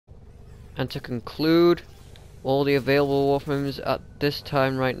And to conclude all the available Warframes at this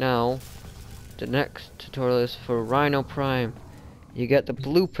time right now, the next tutorial is for RHINO Prime. You get the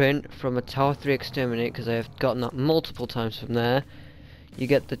blueprint from a Tower 3 Exterminate, because I have gotten that multiple times from there. You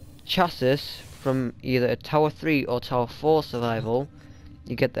get the chassis from either a Tower 3 or Tower 4 Survival.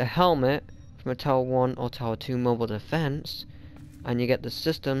 You get the helmet from a Tower 1 or Tower 2 Mobile Defense. And you get the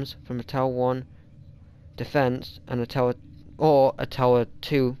systems from a Tower 1 Defense and a Tower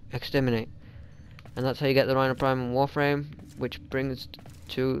 2 Exterminate. And that's how you get the RHINO Prime and Warframe, which brings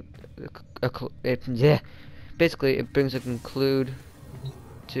to basically it brings a conclude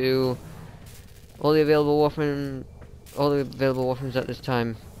to all the available Warframes at this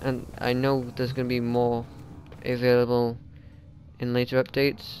time. And I know there's going to be more available in later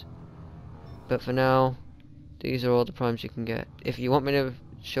updates, but for now, these are all the primes you can get. If you want me to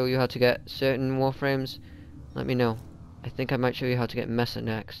show you how to get certain Warframes, let me know. I think I might show you how to get Mesa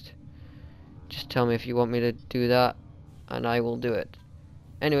next. Just tell me if you want me to do that, and I will do it.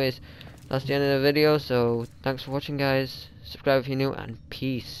 Anyways, that's the end of the video, so thanks for watching, guys. Subscribe if you're new, and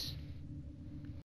peace.